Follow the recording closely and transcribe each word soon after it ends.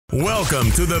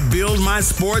Welcome to the Build My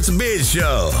Sports Biz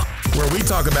Show, where we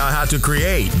talk about how to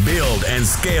create, build, and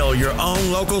scale your own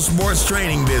local sports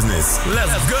training business.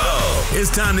 Let's go!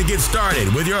 It's time to get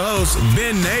started with your host,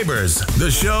 Ben Neighbors. The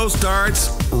show starts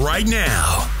right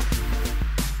now.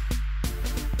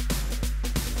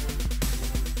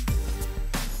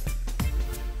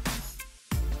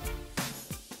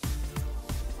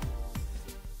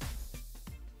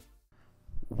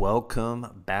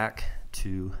 Welcome back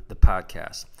to the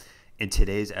podcast. In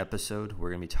today's episode, we're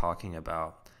going to be talking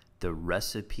about the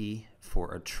recipe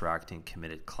for attracting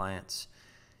committed clients.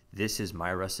 This is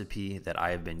my recipe that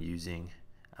I have been using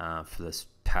for this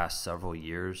past several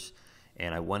years,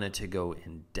 and I wanted to go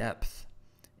in depth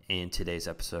in today's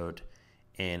episode,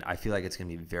 and I feel like it's going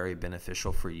to be very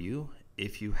beneficial for you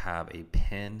if you have a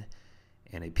pen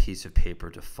and a piece of paper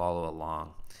to follow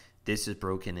along. This is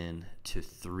broken into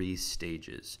 3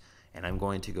 stages, and I'm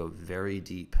going to go very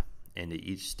deep into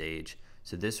each stage,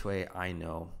 so this way I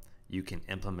know you can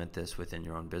implement this within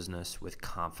your own business with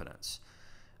confidence.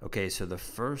 Okay, so the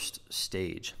first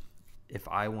stage, if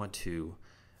I want to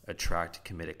attract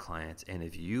committed clients, and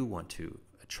if you want to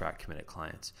attract committed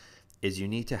clients, is you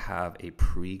need to have a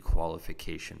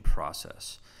pre-qualification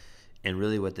process. And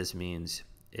really what this means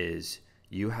is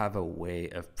you have a way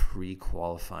of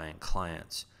pre-qualifying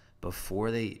clients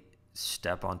before they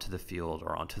step onto the field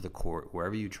or onto the court,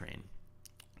 wherever you train.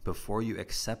 Before you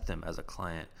accept them as a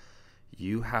client,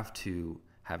 you have to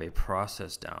have a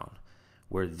process down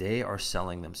where they are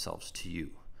selling themselves to you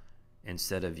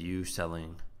instead of you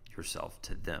selling yourself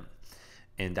to them.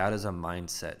 And that is a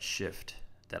mindset shift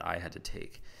that I had to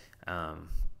take.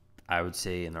 I would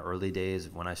say in the early days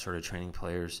when I started training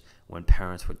players, when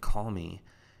parents would call me,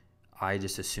 I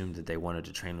just assumed that they wanted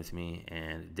to train with me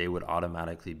and they would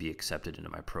automatically be accepted into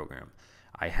my program.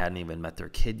 I hadn't even met their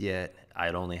kid yet. I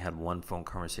had only had one phone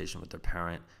conversation with their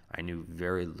parent. I knew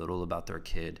very little about their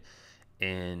kid.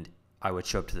 And I would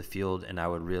show up to the field and I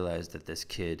would realize that this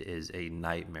kid is a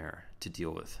nightmare to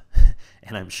deal with.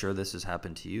 And I'm sure this has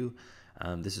happened to you.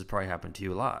 This has probably happened to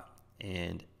you a lot.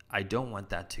 And I don't want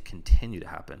that to continue to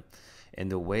happen.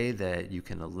 And the way that you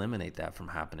can eliminate that from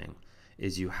happening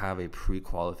is you have a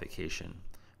pre-qualification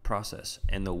process.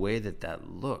 And the way that that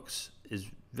looks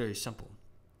is very simple.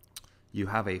 You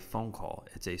have a phone call.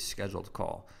 It's a scheduled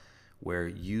call where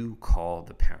you call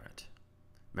the parent.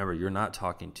 Remember, you're not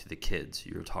talking to the kids.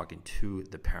 You're talking to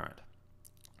the parent.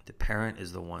 The parent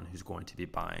is the one who's going to be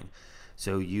buying.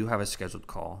 So you have a scheduled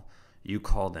call. You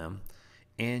call them,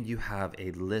 and you have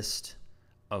a list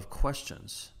of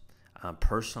questions.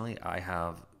 Personally,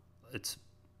 it's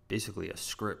basically a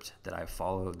script that I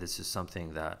follow. This is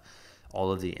something that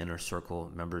all of the inner circle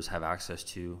members have access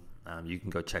to. You can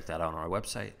go check that out on our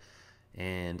website.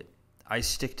 And I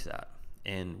stick to that.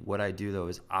 And what I do though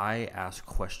is I ask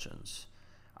questions.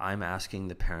 I'm asking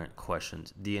the parent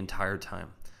questions the entire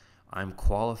time. I'm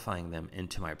qualifying them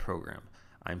into my program.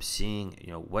 I'm seeing,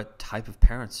 what type of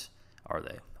parents are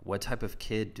they? What type of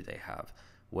kid do they have?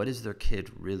 What does their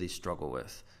kid really struggle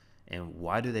with? And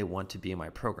why do they want to be in my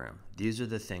program? These are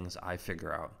the things I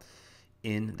figure out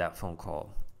in that phone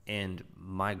call. And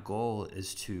my goal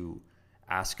is to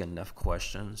ask enough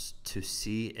questions to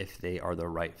see if they are the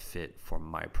right fit for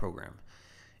my program.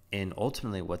 And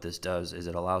ultimately what this does is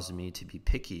it allows me to be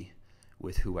picky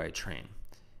with who I train.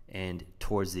 And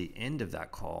towards the end of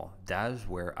that call, that is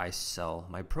where I sell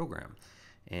my program.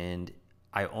 And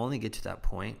I only get to that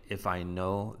point if I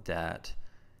know that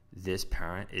this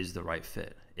parent is the right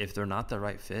fit. If they're not the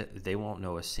right fit, they won't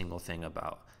know a single thing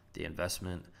about the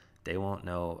investment. They won't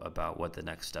know about what the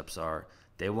next steps are.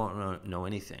 They won't know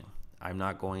anything. I'm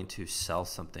not going to sell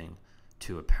something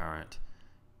to a parent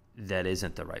that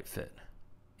isn't the right fit.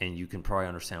 And you can probably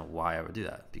understand why I would do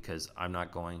that, because I'm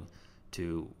not going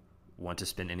to want to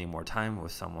spend any more time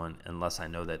with someone unless I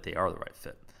know that they are the right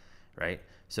fit, right?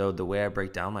 So the way I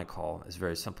break down my call is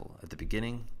very simple. At the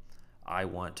beginning, I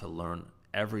want to learn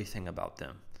everything about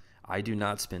them. I do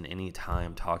not spend any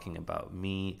time talking about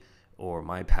me or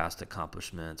my past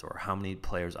accomplishments or how many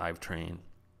players I've trained.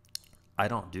 I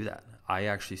don't do that. I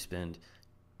actually spend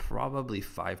probably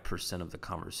 5% of the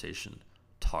conversation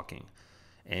talking.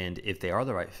 And if they are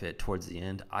the right fit, towards the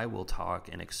end, I will talk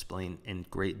and explain in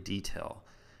great detail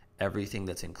everything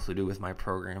that's included with my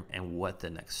program and what the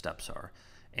next steps are.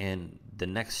 And the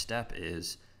next step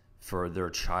is for their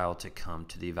child to come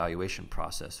to the evaluation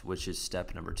process, which is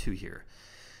step number 2 here.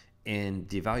 In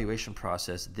the evaluation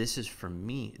process, this is for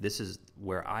me, this is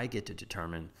where I get to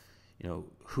determine,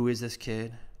 who is this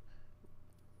kid?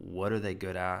 What are they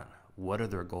good at? What are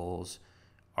their goals?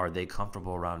 Are they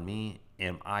comfortable around me?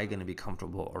 Am I going to be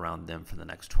comfortable around them for the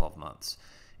next 12 months?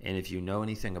 And if you know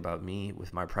anything about me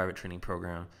with my private training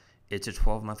program, it's a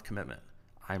 12-month commitment.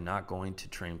 I'm not going to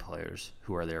train players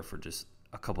who are there for just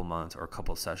a couple months or a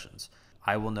couple sessions.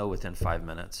 I will know within 5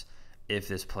 minutes if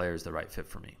this player is the right fit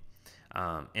for me.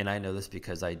 And I know this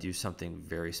because I do something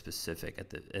very specific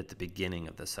at the beginning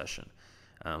of the session.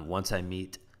 Once I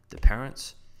meet the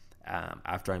parents,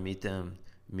 after I meet them,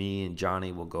 me and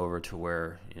Johnny will go over to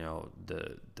where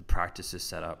the practice is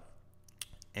set up,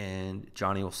 and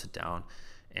Johnny will sit down,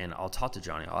 and I'll talk to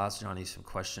Johnny. I'll ask Johnny some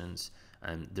questions.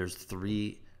 And there's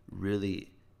 3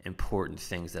 really important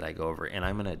things that I go over, and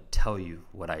I'm going to tell you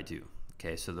what I do.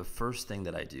 Okay, so the first thing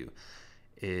that I do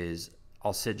is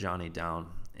I'll sit Johnny down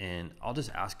and I'll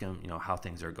just ask him, how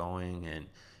things are going, and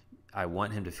I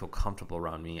want him to feel comfortable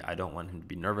around me. I don't want him to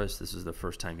be nervous. This is the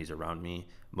first time he's around me.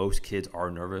 Most kids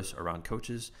are nervous around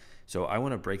coaches, so I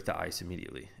want to break the ice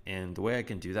immediately. And the way I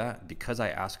can do that, because I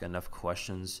ask enough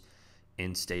questions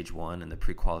in stage 1 in the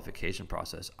pre-qualification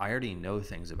process, I already know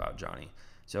things about Johnny,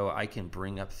 so I can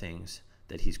bring up things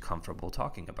that he's comfortable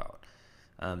talking about.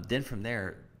 Then from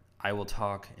there, I will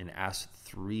talk and ask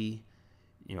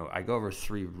I go over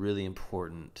 3 really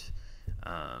important,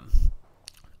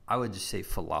 I would just say,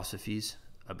 philosophies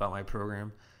about my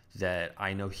program that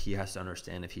I know he has to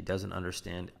understand. If he doesn't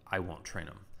understand, I won't train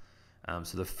him.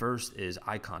 So the first is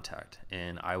eye contact,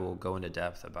 and I will go into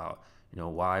depth about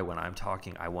why when I'm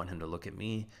talking, I want him to look at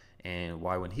me, and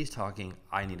why when he's talking,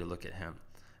 I need to look at him.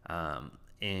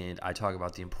 And I talk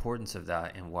about the importance of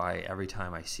that, and why every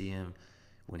time I see him,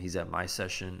 when he's at my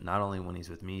session, not only when he's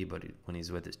with me, but when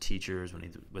he's with his teachers, when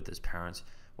he's with his parents,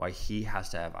 why he has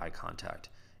to have eye contact,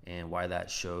 and why that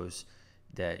shows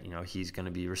that he's going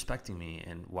to be respecting me,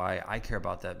 and why I care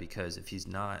about that, because if he's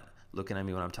not looking at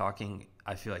me when I'm talking,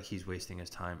 I feel like he's wasting his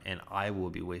time, and I will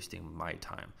be wasting my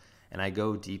time. And I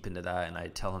go deep into that, and I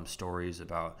tell him stories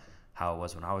about how it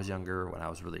was when I was younger, when I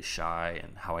was really shy,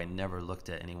 and how I never looked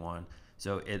at anyone.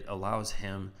 So it allows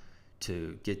him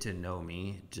to get to know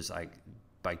me just like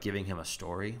by giving him a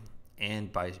story,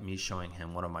 and by me showing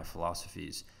him one of my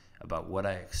philosophies about what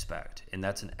I expect. And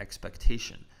that's an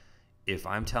expectation. If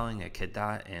I'm telling a kid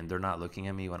that and they're not looking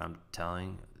at me when I'm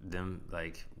telling them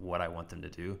like what I want them to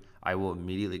do, I will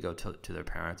immediately go to their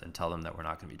parents and tell them that we're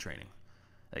not going to be training.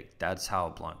 Like, that's how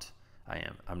blunt I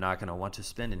am. I'm not going to want to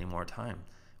spend any more time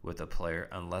with a player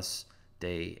unless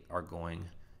they are going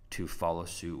to follow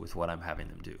suit with what I'm having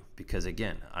them do. Because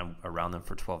again, I'm around them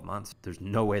for 12 months. There's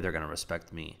no way they're going to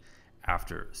respect me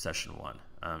after session 1.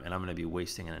 And I'm going to be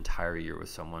wasting an entire year with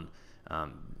someone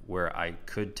where I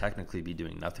could technically be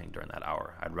doing nothing during that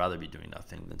hour. I'd rather be doing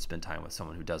nothing than spend time with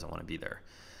someone who doesn't want to be there.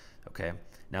 Okay.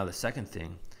 Now, the second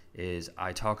thing is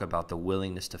I talk about the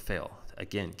willingness to fail.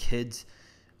 Again, kids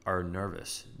are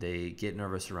nervous. They get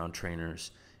nervous around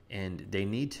trainers, and they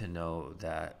need to know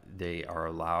that they are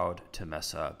allowed to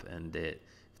mess up, and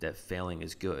that failing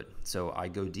is good. So I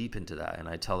go deep into that, and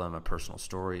I tell them a personal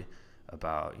story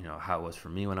about how it was for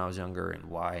me when I was younger, and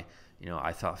why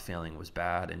I thought failing was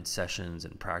bad in sessions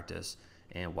and practice,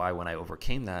 and why when I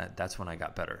overcame that, that's when I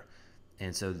got better.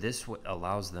 And so this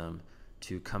allows them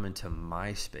to come into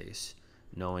my space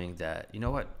knowing that,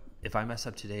 if I mess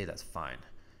up today, that's fine.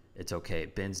 It's okay.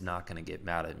 Ben's not going to get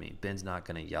mad at me. Ben's not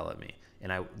going to yell at me.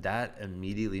 And that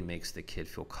immediately makes the kid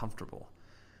feel comfortable.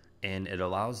 And it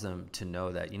allows them to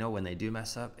know that, when they do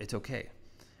mess up, it's okay.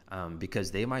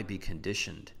 Because they might be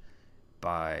conditioned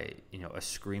by, a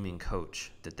screaming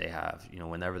coach that they have.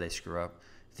 Whenever they screw up,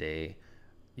 their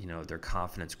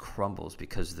confidence crumbles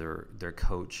because their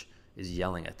coach is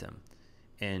yelling at them.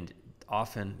 And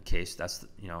often case, that's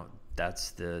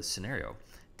the scenario.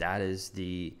 That is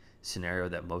the scenario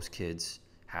that most kids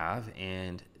have,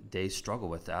 and they struggle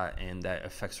with that, and that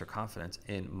affects their confidence.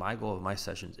 And my goal of my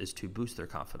sessions is to boost their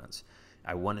confidence.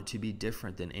 I want it to be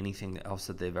different than anything else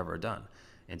that they've ever done.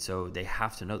 And so they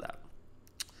have to know that.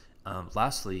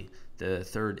 Lastly, the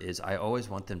third is I always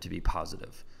want them to be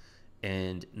positive.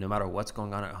 And no matter what's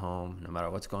going on at home, no matter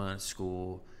what's going on at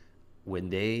school, when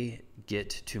they get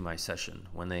to my session,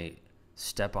 when they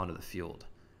step onto the field,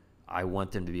 I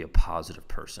want them to be a positive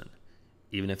person.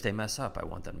 Even if they mess up, I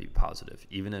want them to be positive.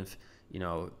 Even if,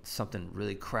 something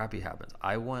really crappy happens,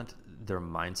 I want their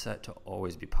mindset to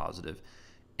always be positive.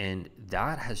 And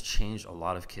that has changed a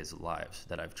lot of kids' lives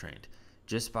that I've trained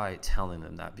just by telling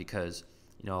them that, because,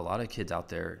 a lot of kids out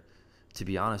there, to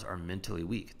be honest, are mentally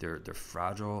weak. They're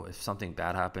fragile. If something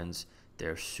bad happens,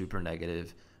 they're super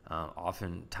negative.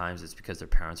 Oftentimes it's because their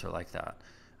parents are like that.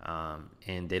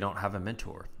 And they don't have a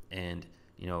mentor. And,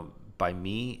 by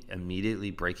me immediately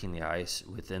breaking the ice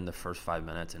within the first 5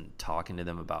 minutes and talking to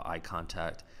them about eye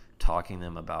contact, talking to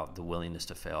them about the willingness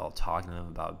to fail, talking to them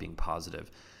about being positive,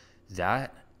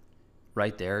 that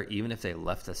right there, even if they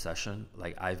left the session,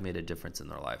 like I've made a difference in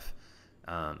their life,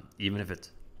 even if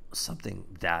it's something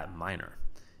that minor.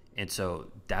 And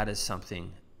so that is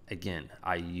something, again,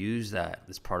 I use that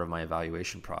as part of my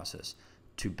evaluation process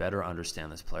to better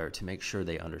understand this player, to make sure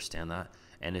they understand that.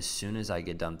 And as soon as I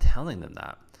get done telling them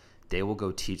that, they will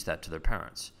go teach that to their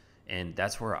parents. And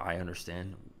that's where I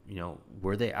understand,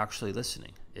 were they actually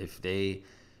listening? If they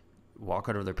walk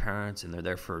out of their parents and they're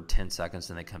there for 10 seconds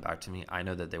and they come back to me, I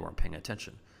know that they weren't paying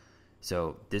attention.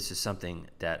 So this is something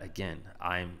that, again,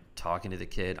 I'm talking to the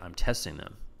kid, I'm testing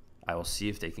them. I will see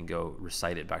if they can go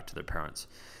recite it back to their parents.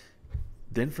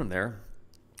 Then from there,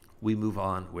 we move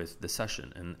on with the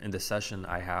session. And in the session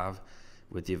I have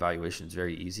with the evaluation, it's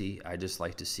very easy. I just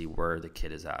like to see where the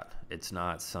kid is at. It's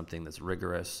not something that's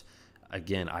rigorous.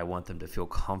 Again, I want them to feel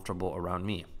comfortable around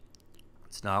me.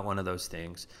 It's not one of those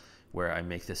things where I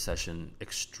make this session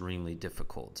extremely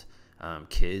difficult.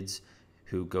 Kids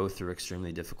who go through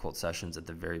extremely difficult sessions at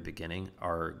the very beginning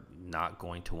are not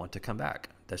going to want to come back.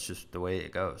 That's just the way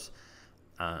it goes.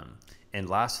 And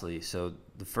lastly, so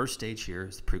the first stage here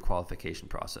is the pre-qualification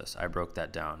process. I broke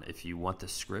that down. If you want the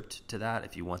script to that,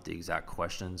 if you want the exact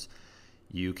questions,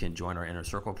 you can join our Inner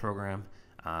Circle program.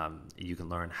 You can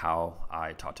learn how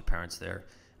I talk to parents there.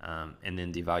 And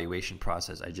then the evaluation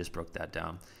process, I just broke that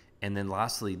down. And then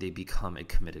lastly, they become a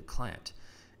committed client.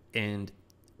 And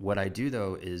what I do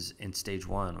though is in stage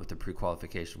one with the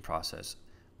pre-qualification process,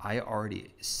 I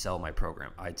already sell my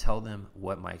program. I tell them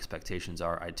what my expectations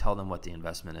are. I tell them what the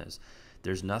investment is.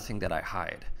 There's nothing that I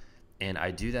hide. And I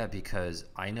do that because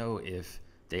I know if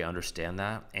they understand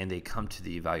that and they come to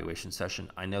the evaluation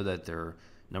session, I know that they're,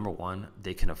 number one,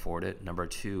 they can afford it. Number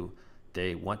two,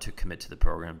 they want to commit to the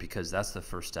program, because that's the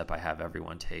first step I have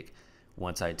everyone take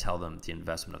once I tell them the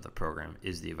investment of the program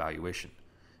is the evaluation.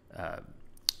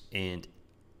 And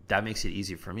that makes it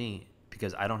easy for me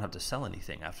because I don't have to sell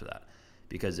anything after that.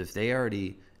 Because if they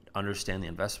already understand the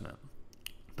investment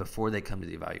before they come to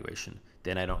the evaluation,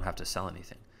 then I don't have to sell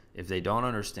anything. If they don't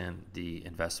understand the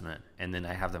investment and then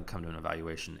I have them come to an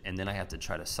evaluation and then I have to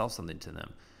try to sell something to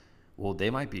them, well, they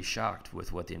might be shocked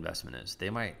with what the investment is. They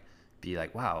might be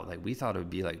like, wow, like we thought it would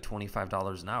be like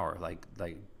 $25 an hour, like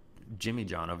Jimmy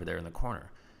John over there in the corner.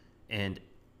 And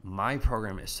my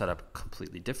program is set up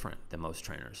completely different than most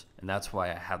trainers. And that's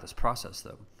why I have this process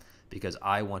though, because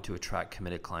I want to attract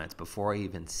committed clients before I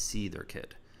even see their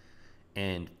kid.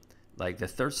 And like the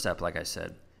third step, like I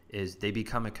said, is they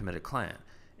become a committed client.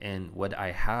 And what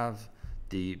I have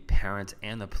the parents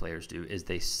and the players do is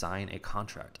they sign a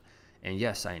contract. And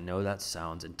yes, I know that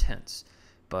sounds intense,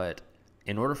 but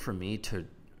in order for me to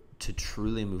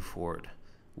truly move forward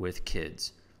with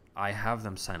kids, I have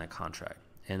them sign a contract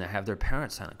and I have their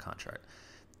parents sign a contract.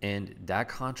 And that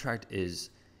contract is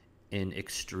in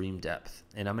extreme depth.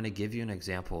 And I'm going to give you an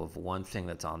example of one thing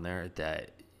that's on there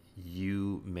that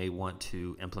you may want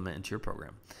to implement into your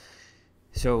program.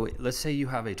 So let's say you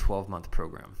have a 12-month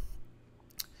program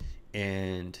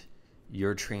and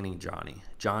you're training Johnny.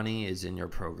 Johnny is in your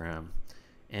program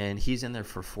and he's in there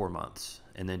for 4 months.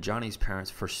 And then Johnny's parents,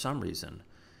 for some reason,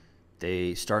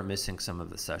 they start missing some of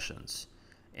the sessions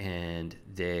and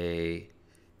they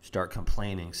start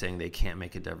complaining, saying they can't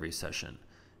make it to every session.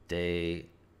 They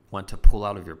want to pull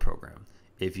out of your program.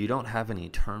 If you don't have any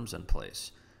terms in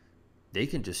place, they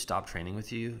can just stop training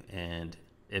with you, and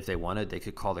if they wanted, they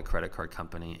could call the credit card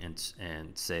company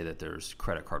and say that there's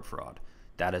credit card fraud.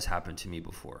 That has happened to me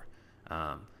before.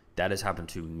 That has happened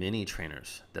to many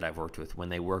trainers that I've worked with when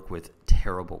they work with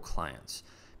terrible clients.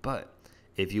 But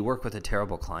if you work with a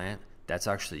terrible client, that's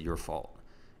actually your fault.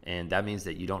 And that means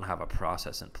that you don't have a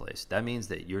process in place. That means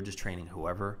that you're just training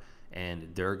whoever,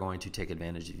 and they're going to take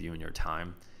advantage of you and your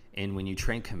time. And when you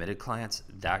train committed clients,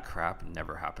 that crap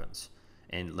never happens.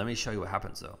 And let me show you what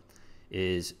happens though,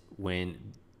 is when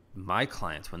my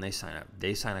clients, when they sign up,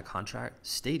 they sign a contract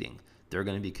stating they're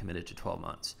going to be committed to 12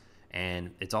 months.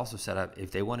 And it's also set up,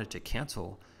 if they wanted to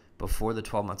cancel before the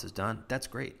 12 months is done, that's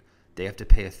great. They have to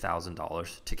pay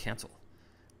 $1,000 to cancel.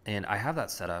 And I have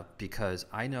that set up because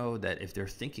I know that if they're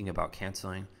thinking about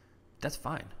canceling, that's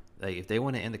fine. Like if they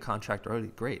want to end the contract early,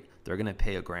 great. They're going to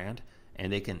pay $1,000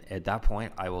 and they can, at that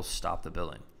point, I will stop the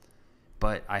billing.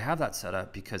 But I have that set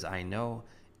up because I know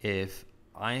if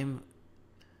I'm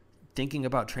thinking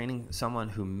about training someone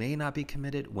who may not be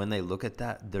committed, when they look at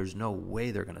that, there's no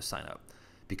way they're going to sign up,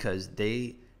 because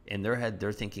they, in their head,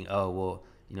 they're thinking, oh,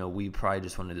 well, we probably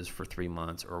just want to do this for 3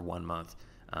 months or 1 month.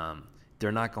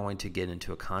 They're not going to get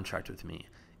into a contract with me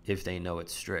if they know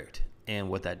it's strict. And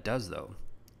what that does though,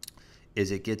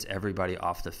 is it gets everybody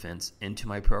off the fence into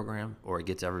my program, or it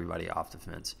gets everybody off the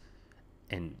fence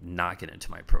and not get into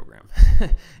my program.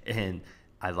 And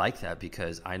I like that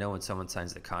because I know when someone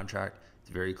signs the contract, it's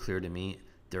very clear to me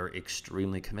they're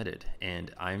extremely committed.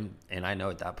 And I know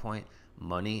at that point,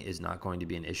 money is not going to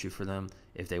be an issue for them.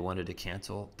 If they wanted to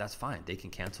cancel, that's fine. They can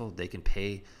cancel. They can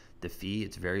pay the fee.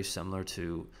 It's very similar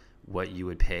to what you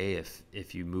would pay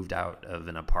if you moved out of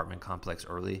an apartment complex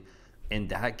early. And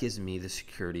that gives me the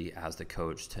security as the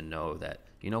coach to know that,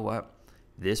 you know what,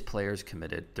 this player is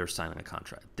committed. They're signing a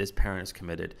contract. This parent is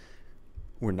committed.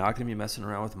 We're not going to be messing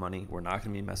around with money. We're not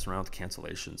going to be messing around with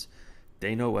cancellations.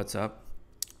 They know what's up.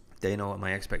 They know what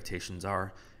my expectations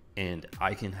are. And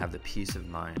I can have the peace of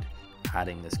mind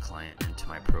adding this client into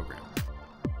my program.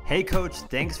 Hey coach,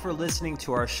 thanks for listening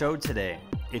to our show today.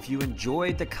 If you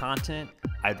enjoyed the content,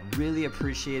 I'd really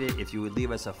appreciate it if you would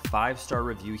leave us a 5-star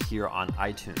review here on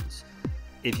iTunes.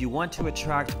 If you want to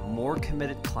attract more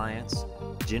committed clients,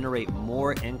 generate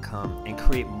more income, and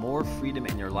create more freedom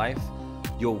in your life,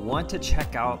 you'll want to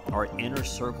check out our Inner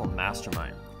Circle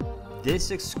Mastermind.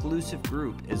 This exclusive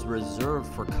group is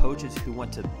reserved for coaches who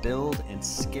want to build and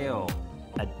scale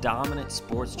a dominant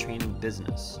sports training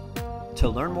business. To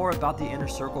learn more about the Inner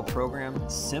Circle program,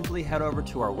 simply head over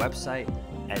to our website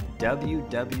at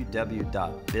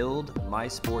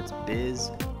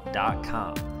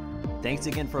www.buildmysportsbiz.com. Thanks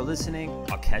again for listening.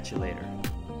 I'll catch you later.